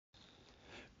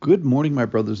Good morning, my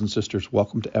brothers and sisters.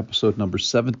 Welcome to episode number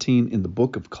 17 in the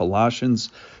book of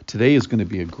Colossians. Today is going to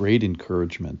be a great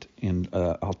encouragement, and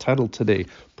I'll title today,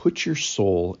 Put Your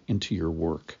Soul into Your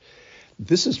Work.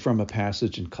 This is from a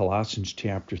passage in Colossians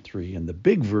chapter 3, and the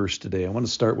big verse today, I want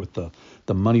to start with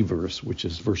the money verse, which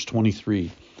is verse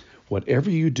 23. Whatever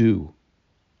you do,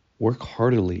 work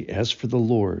heartily as for the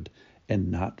Lord and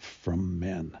not from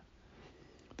men.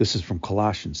 This is from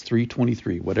Colossians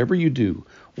 3:23. Whatever you do,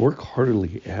 work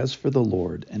heartily as for the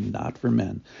Lord and not for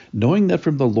men, knowing that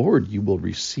from the Lord you will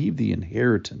receive the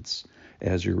inheritance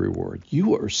as your reward.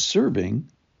 You are serving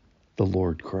the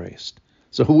Lord Christ.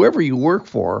 So whoever you work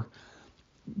for,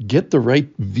 get the right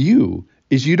view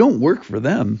is you don't work for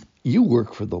them, you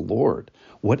work for the Lord.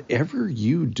 Whatever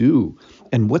you do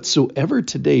and whatsoever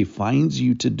today finds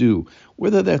you to do,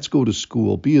 whether that's go to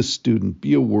school, be a student,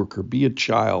 be a worker, be a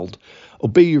child,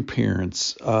 obey your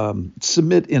parents,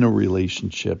 submit in a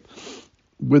relationship,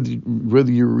 whether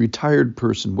you're a retired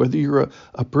person, whether you're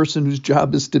a person whose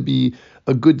job is to be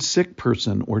a good sick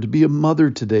person or to be a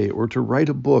mother today or to write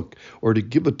a book or to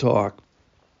give a talk,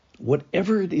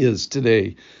 whatever it is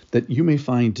today that you may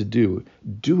find to do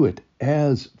it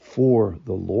as for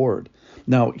the Lord.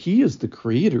 Now, He is the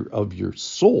creator of your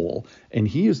soul, and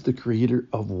He is the creator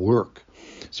of work.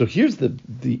 So here's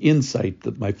the insight,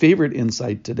 my favorite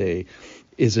insight today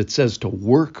is it says to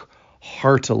work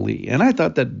heartily. And I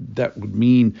thought that would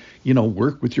mean,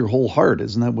 work with your whole heart.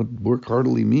 Isn't that what work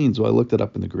heartily means? Well, I looked it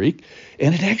up in the Greek,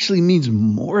 and it actually means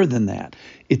more than that.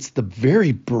 It's the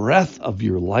very breath of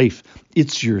your life.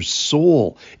 It's your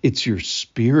soul. It's your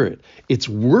spirit. It's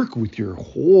work with your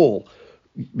whole.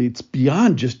 It's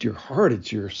beyond just your heart.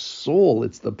 It's your soul.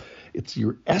 It's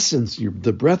your essence,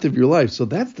 the breath of your life. So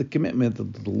that's the commitment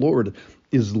that the Lord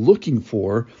is looking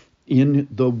for in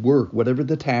the work, whatever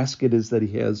the task it is that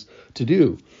He has to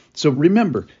do. So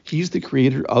remember, He's the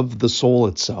creator of the soul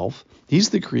itself.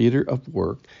 He's the creator of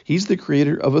work. He's the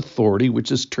creator of authority,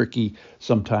 which is tricky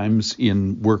sometimes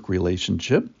in work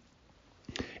relationship.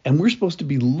 And we're supposed to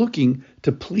be looking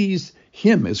to please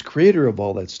Him as creator of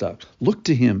all that stuff. Look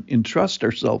to Him, entrust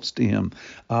ourselves to Him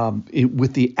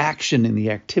with the action and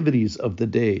the activities of the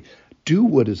day. Do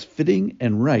what is fitting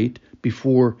and right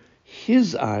before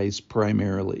His eyes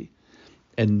primarily.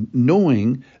 And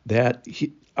knowing that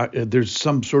there's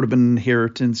some sort of an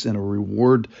inheritance and a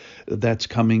reward that's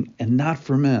coming and not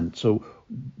for men. So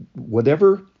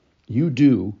whatever you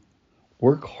do,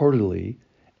 work heartily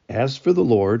as for the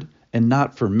Lord and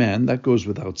not for men. That goes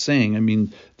without saying. I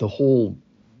mean, the whole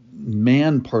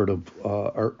man part of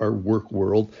our work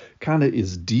world kind of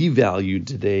is devalued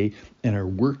today, and our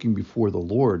working before the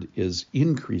Lord is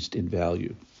increased in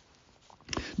value.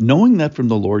 Knowing that from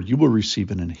the Lord you will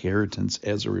receive an inheritance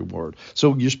as a reward.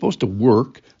 So you're supposed to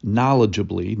work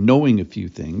knowledgeably, knowing a few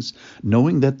things,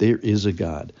 knowing that there is a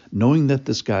God, knowing that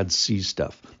this God sees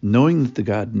stuff, knowing that the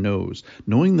God knows,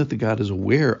 knowing that the God is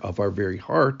aware of our very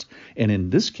heart, and in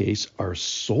this case, our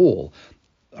soul,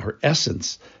 our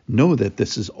essence. Know that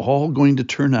this is all going to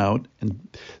turn out. And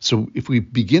so if we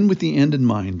begin with the end in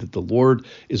mind, that the Lord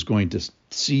is going to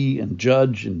see and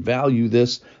judge and value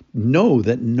this, know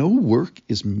that no work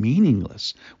is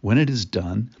meaningless when it is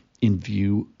done in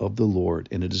view of the Lord,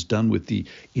 and it is done with the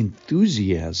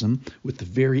enthusiasm, with the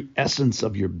very essence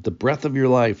of the breath of your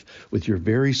life, with your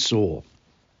very soul,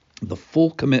 the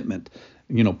full commitment.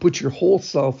 Put your whole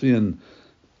self in,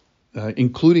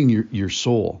 including your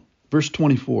soul. Verse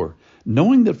 24,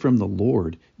 knowing that from the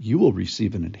Lord you will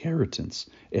receive an inheritance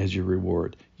as your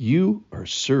reward. You are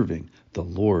serving the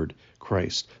Lord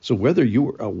Christ. So whether you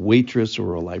are a waitress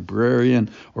or a librarian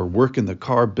or work in the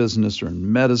car business or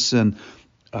in medicine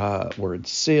or in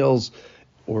sales,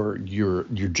 or your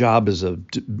job is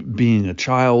being a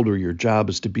child, or your job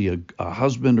is to be a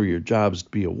husband, or your job is to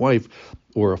be a wife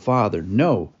or a father,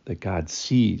 know that God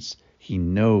sees, He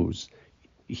knows,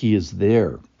 He is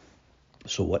there.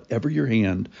 So whatever your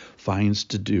hand finds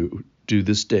to do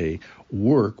this day,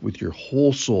 work with your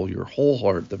whole soul, your whole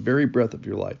heart, the very breath of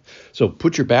your life. So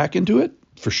put your back into it,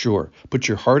 for sure. Put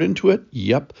your heart into it,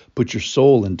 yep. Put your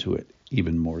soul into it,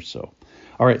 even more so.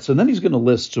 All right, so then he's going to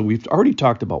list, so we've already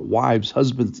talked about wives,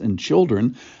 husbands, and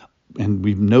children, and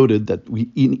we've noted that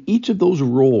in each of those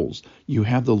roles, you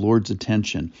have the Lord's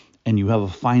attention, and you have a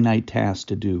finite task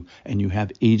to do, and you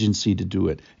have agency to do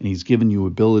it, and He's given you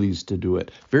abilities to do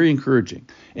it. Very encouraging.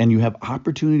 And you have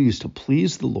opportunities to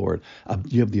please the Lord.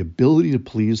 You have the ability to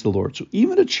please the Lord. So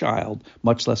even a child,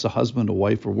 much less a husband, a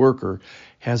wife, or worker,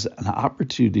 has an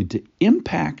opportunity to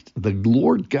impact the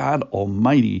Lord God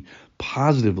Almighty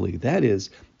positively. That is,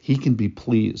 He can be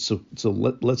pleased. So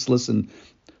let's listen.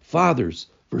 Fathers,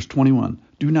 Verse 21,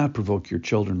 do not provoke your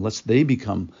children lest they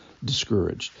become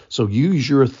discouraged. So use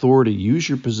your authority, use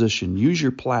your position, use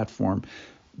your platform,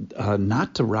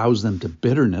 not to rouse them to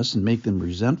bitterness and make them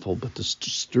resentful, but to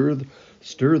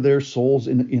stir their souls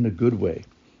in a good way.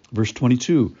 Verse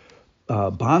 22,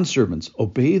 bondservants,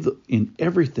 obey in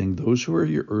everything those who are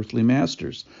your earthly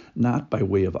masters, not by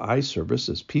way of eye service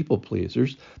as people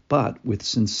pleasers, but with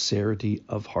sincerity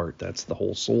of heart. That's the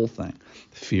whole soul thing.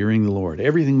 Fearing the Lord.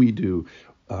 Everything we do,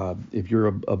 if you're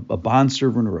a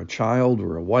bondservant or a child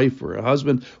or a wife or a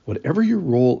husband, whatever your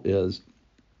role is,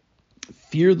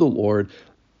 fear the Lord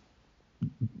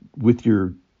with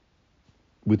your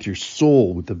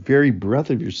soul, with the very breath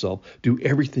of yourself. Do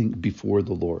everything before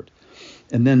the Lord.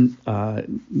 And then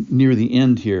near the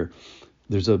end here,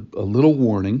 there's a little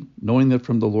warning, knowing that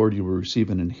from the Lord you will receive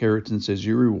an inheritance as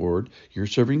your reward. You're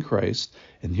serving Christ.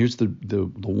 And here's the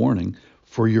warning.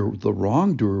 For the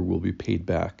wrongdoer will be paid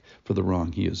back for the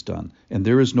wrong he has done. And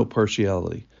there is no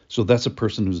partiality. So that's a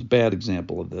person who's a bad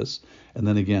example of this. And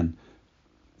then again,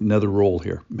 another role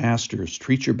here. Masters,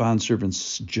 treat your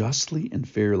bondservants justly and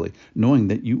fairly, knowing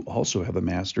that you also have a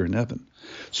master in heaven.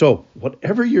 So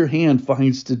whatever your hand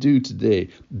finds to do today,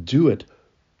 do it.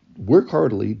 Work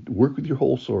heartily, work with your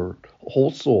whole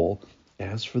soul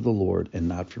as for the Lord and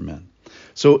not for men.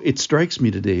 So it strikes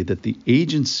me today that the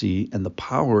agency and the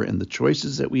power and the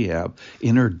choices that we have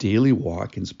in our daily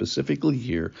walk, and specifically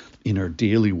here in our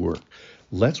daily work,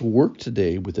 let's work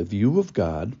today with a view of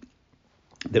God,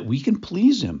 that we can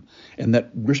please him, and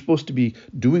that we're supposed to be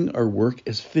doing our work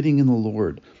as fitting in the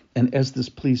Lord, and as this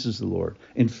pleases the Lord,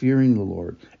 and fearing the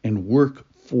Lord, and work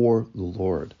for the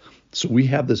Lord. So we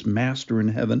have this master in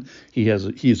heaven. He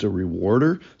is a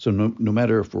rewarder. So no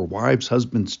matter if we're wives,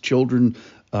 husbands, children,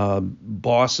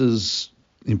 bosses,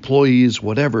 employees,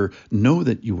 whatever, know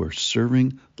that you are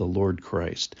serving the Lord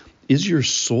Christ. Is your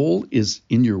soul is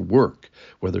in your work,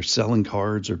 whether selling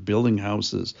cards or building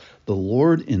houses? The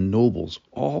Lord ennobles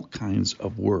all kinds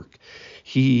of work.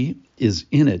 He is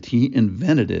in it. He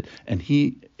invented it, and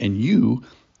you,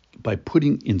 by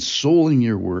putting in soul in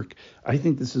your work, I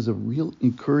think this is a real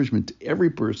encouragement to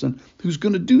every person who's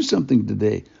going to do something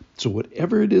today. So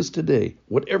whatever it is today,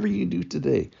 whatever you do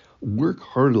today, work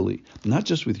heartily, not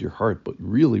just with your heart, but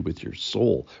really with your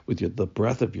soul, with the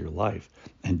breath of your life,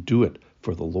 and do it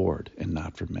for the Lord and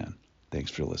not for men. Thanks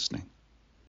for listening.